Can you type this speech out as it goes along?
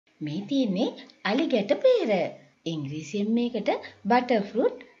මේ තියෙන්නේ අලි ගැට pear. ඉංග්‍රීසියෙන් මේකට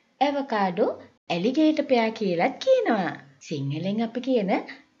butterfruit, avocado, alligator pear කියලාත් කියනවා. සිංහලෙන් අපි කියන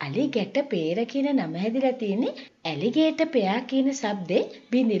අලි ගැට pear කියන නම හැදිලා තියෙන්නේ alligator pear කියන શબ્දේ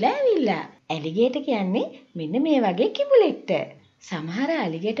බිඳිලා ඇවිල්ලා. alligator කියන්නේ මෙන්න මේ වගේ කිඹුලෙක්ට. සමහර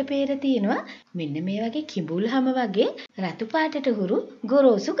alligator pear තියෙනවා මෙන්න මේ වගේ කිඹුල්හම වගේ රතු පාටට හුරු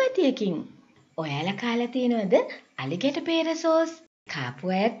ගොරෝසු ගතියකින්. ඔයාලා කාලා තියෙනවද alligator pear sauce? කාපු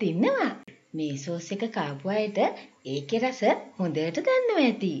අයත් ඉන්නවා. මේ සෝස් එක කාපු අයට ඒකේ රස හොඳට දන්නවා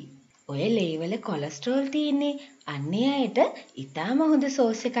ඇති. ඔය ලේවල කොලෙස්ටරෝල් තියෙන්නේ අන්නේ අයට ඊටාම හොඳ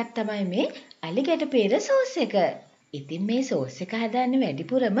සෝස් එකක් තමයි මේ alligator pear සෝස් එක. ඉතින් මේ සෝස් එක හදන්නේ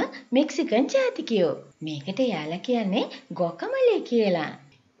වැඩිපුරම මෙක්සිකන් ජාතිකයෝ. මේකට යාලා කියන්නේ guacamole කියලා.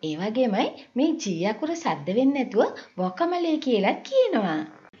 ඒ වගේමයි මේ G අකුර සද්ද වෙන්නේ නැතුව guacamole කියලාත් කියනවා.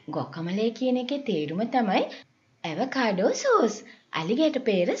 guacamole කියන එකේ තේරුම තමයි avocado sauce, alligator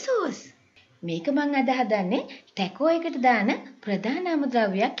pear sauce. මේක මං අද හදන්නේ ටැකෝ එකට දාන ප්‍රධාන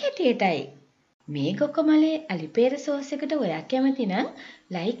අමුද්‍රව්‍යයක් හැටියටයි. මේ guacamole alipera sauce එකට ඔයා කැමති නම්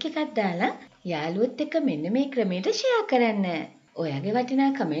ලයික් එකක් දාලා යාළුවොත් එක්ක මෙන්න මේ ක්‍රමයට ෂෙයා කරන්න. ඔයාගේ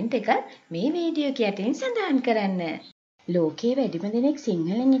වටිනා කමෙන්ට් එකක් මේ වීඩියෝ එක යටින් සඳහන් කරන්න. ලෝකයේ වැඩිම දෙනෙක්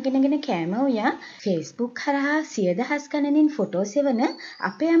සිංහලෙන් ඉගෙනගෙන කෑම උයා Facebook හරහා 100,000 ගණනින් ෆොටෝ සෙවන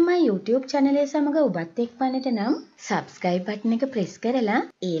අපේ අම්මා YouTube channel සමග ඔබත් එක්වන්නට නම් subscribe button එක press කරලා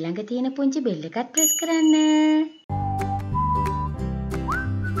ඊළඟ තියෙන පුංචි bell එකත් press කරන්න.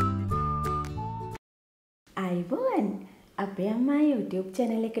 අයිබෝන් අපේ අම්මා YouTube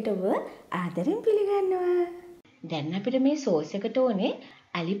channel එකට ඔබ ආදරෙන් පිළිගන්නවා. දැන් අපිට මේ sauce එකට ඕනේ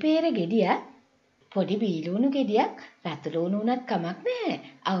alipera ගෙඩියක්, පොඩි බීලුණු ගෙඩියක්, රතු ලුණු උනත් කමක් නැහැ.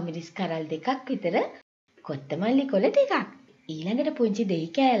 අවමිරිස් කරල් දෙකක් විතර, කොත්තමල්ලි කොළ ටිකක්. ඊළඟට පුංචි දෙහි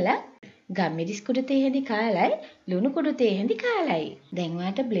කෑල්ලක්, ගම්මිරිස් කුඩු තේ හැඳි කාලයි, ලුණු කුඩු තේ හැඳි කාලයි. දැන්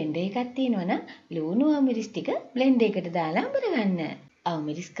ඔයාට බ්ලෙන්ඩර් එකක් තියෙනවනම් ලුණු අවමිරිස් ටික බ්ලෙන්ඩර් එකට දාලා අඹර ගන්න.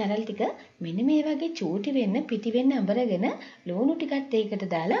 අවමිරිස් කරල් ටික මෙන්න මේ වගේ චූටි වෙන්න පිටි වෙන්න අඹරගෙන ලුණු ටිකත් ඒකට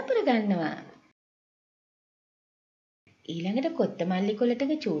දාලා අඹර ගන්නවා. ඊළඟට කොත්තමල්ලි කොළ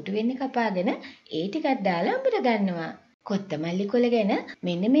ටික චූටි වෙන්න කපාගෙන ඒ ටිකක් දාලා අඹර ගන්නවා. කොත්තමල්ලි කොළ ගැන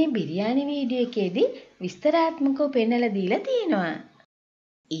මෙන්න මේ බිරියානි වීඩියෝ එකේදී විස්තරාත්මකව පෙන්නලා දීලා තියෙනවා.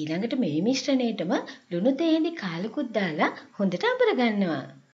 ඊළඟට මේ මිශ්‍රණයටම ලුණු තේ හැඳි කාලකුත් දාලා හොඳට අඹර ගන්නවා.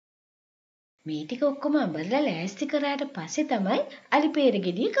 මේ ටික ඔක්කොම අඹරලා ලෑස්ති කරාට පස්සේ තමයි alipera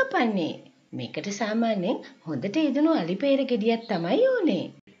ගෙඩිය කපන්නේ. මේකට සාමාන්‍යයෙන් හොඳට ඉදුණු alipera ගෙඩියක් තමයි ඕනේ.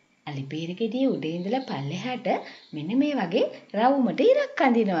 alipera ගෙඩිය උඩ ඉඳලා පල්ලෙහාට මෙන්න මේ වගේ රවුමට ඉරක්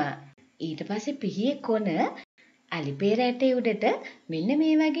අඳිනවා. ඊට පස්සේ පිහියේ කොන alipera ඇටේ උඩට මෙන්න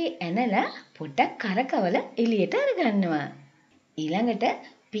මේ වගේ ඇනලා පොඩ්ඩක් කරකවල එළියට අරගන්නවා. ඊළඟට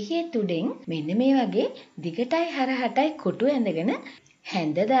පිහියේ තුඩෙන් මෙන්න මේ වගේ දිගටයි හරහටයි කොටු ඇඳගෙන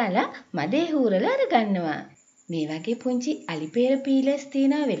හැන්ද දාලා මදේ හූරලා අරගන්නවා. මේ වගේ පුංචි alipera peelers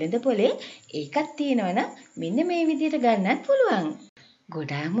තියෙනවා වෙළඳ පොලේ. ඒකක් තියෙනවනම් මෙන්න මේ විදිහට ගන්නත් පුළුවන්.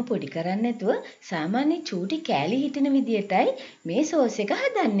 ගොඩාක්ම පොඩි කරන්නේ නැතුව සාමාන්‍ය චූටි කෑලි හිටින විදියටයි මේ සෝස් එක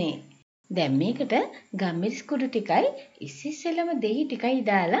හදන්නේ. දැන් මේකට ගම්මිරිස් කුඩු ටිකයි ඉස්සෙල්ලම දෙහි ටිකයි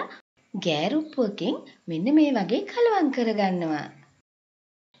දාලා ගෑරුප්පුවකින් මෙන්න මේ වගේ කලවම් කරගන්නවා.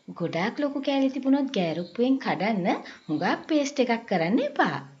 ගොඩාක් ලොකු කෑලි තිබුණොත් ගෑරුප්පුවෙන් කඩන්න හුඟක් පේස්ට් එකක් කරන්න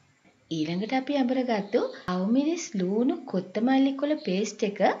එපා. ඊළඟට අපි අඹරගත්තු අවමිරිස් ලූණු කොත්තමල්ලි කොළ පේස්ට්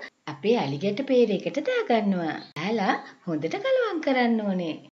එක අපේ alligator pear එකට දාගන්නවා. දාලා හොඳට කලවම් කරන්න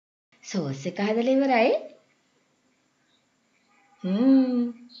ඕනේ. සෝස් එක හදලා ඉවරයි.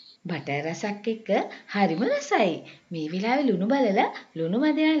 බටර් රසක් එක්ක හරිම රසයි. මේ වෙලාවේ ලුණු බලලා ලුණු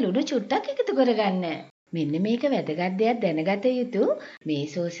මදිනා ලුණු චුට්ටක් එකතු කරගන්න. මෙන්න මේක වැදගත් දෙයක් දැනගත යුතු. මේ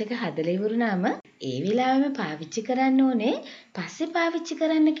සෝස් එක හදලා ඉවරුනාම ඒ වෙලාවෙම පාවිච්චි කරන්න ඕනේ. පස්සේ පාවිච්චි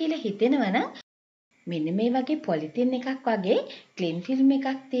කරන්න කියලා හිතෙනවනම් මෙන්න මේ වගේ පොලිතින් එකක් වගේ ක්ලින් ෆිල්ම් එකක්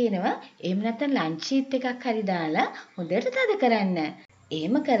තියෙනවා. එහෙම නැත්නම් ලන්ච් ෂීට් එකක් හරි දාලා හොඳට තද කරන්න.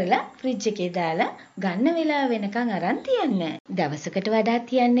 එහෙම කරලා ෆ්‍රිජ් එකේ දාලා ගන්න වෙලාව වෙනකන් අරන් තියන්න. දවසකට වඩා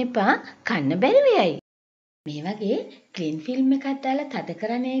තියන්න එපා. කන්න බැරි වෙයි. මේ වගේ ක්ලින් ෆිල්ම් එකක් දාලා තද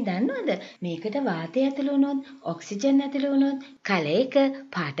කරන්නේ දන්නවද? මේකට වාතය ඇතුළු වුණොත්, ඔක්සිජන් ඇතුළු වුණොත් කලර් එක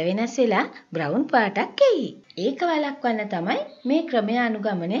පාට වෙනස් වෙලා බ්‍රවුන් පාටක් එයි. ඒක වළක්වන්න තමයි මේ ක්‍රමය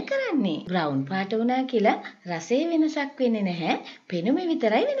අනුගමනය කරන්නේ. බ්‍රවුන් පාට වුණා කියලා රසයේ වෙනසක් වෙන්නේ නැහැ. පෙනුම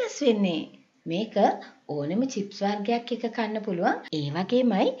විතරයි වෙනස් වෙන්නේ. මේක ඕනෙම චිප්ස් වර්ගයක් එක කන්න පුළුවන්. ඒ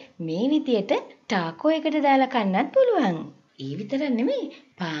වගේමයි මේ විදියට ටාකෝ එකට දාලා කන්නත් පුළුවන්. ඒ විතර නෙමෙයි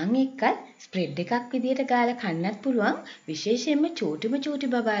පාන් එක්කත් ස්ප්‍රෙඩ් එකක් විදියට ගාලා කන්නත් පුළුවන්. විශේෂයෙන්ම චූටි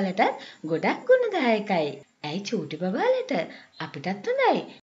බබාලට ගොඩක් ගුණදායකයි. ඇයි චූටි බබාලට? අපිටත් හොඳයි.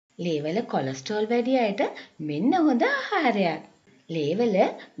 ලේවල කොලෙස්ටරෝල් වැඩි අයට මෙන්න හොඳ ආහාරයක්. ලේවල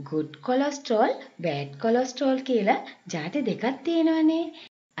good cholesterol, bad cholesterol කියලා ಜಾති දෙකක් තියෙනවනේ.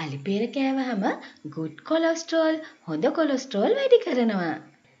 අලිපේර කෑවහම good cholesterol, හොඳ cholesterol වැඩි කරනවා.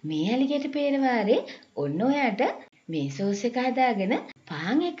 මේ ඇලිගේට පේර වාරේ ඔන්න ඔයාට මේ සෝස් එක හදාගෙන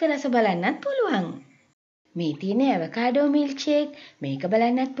පාන් එක්ක රස බලන්නත් පුළුවන්. මේ තියෙන ඇවකාඩෝ මිල්ක් ෂේක් මේක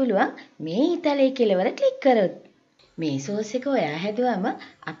බලන්නත් පුළුවන් මේ ඊතලයේ කෙලවර ක්ලික් කරොත්. මේ සෝස් එක ඔයා හැදුවම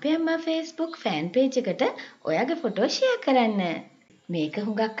අපේ අම්මා Facebook ෆෑන් පේජ් එකට ඔයාගේ ෆොටෝ ෂෙයා කරන්න. මේක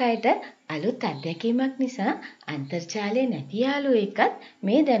හුඟක් අයට අලුත් අත්දැකීමක් නිසා අන්තර්ජාලයේ නැති යාළුවෝ එක්කත්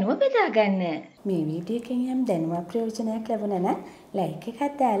මේ දැනුම බෙදා ගන්න. මේ වීඩියෝ එකෙන් යම් දැනුමක් ප්‍රයෝජනයක් ලැබුණා නම් ලයික් එකක්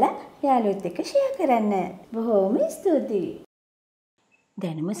දාලා යාළුවොත් එක්ක ෂෙයා කරන්න. බොහොම ස්තුතියි.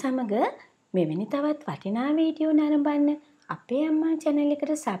 දැනුම සමග මෙවැනි තවත් වටිනා වීඩියෝ නරඹන්න අපේ අම්මා channel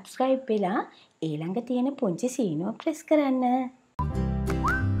එකට subscribe වෙලා ඊළඟ තියෙන පුංචි සීනුව press කරන්න.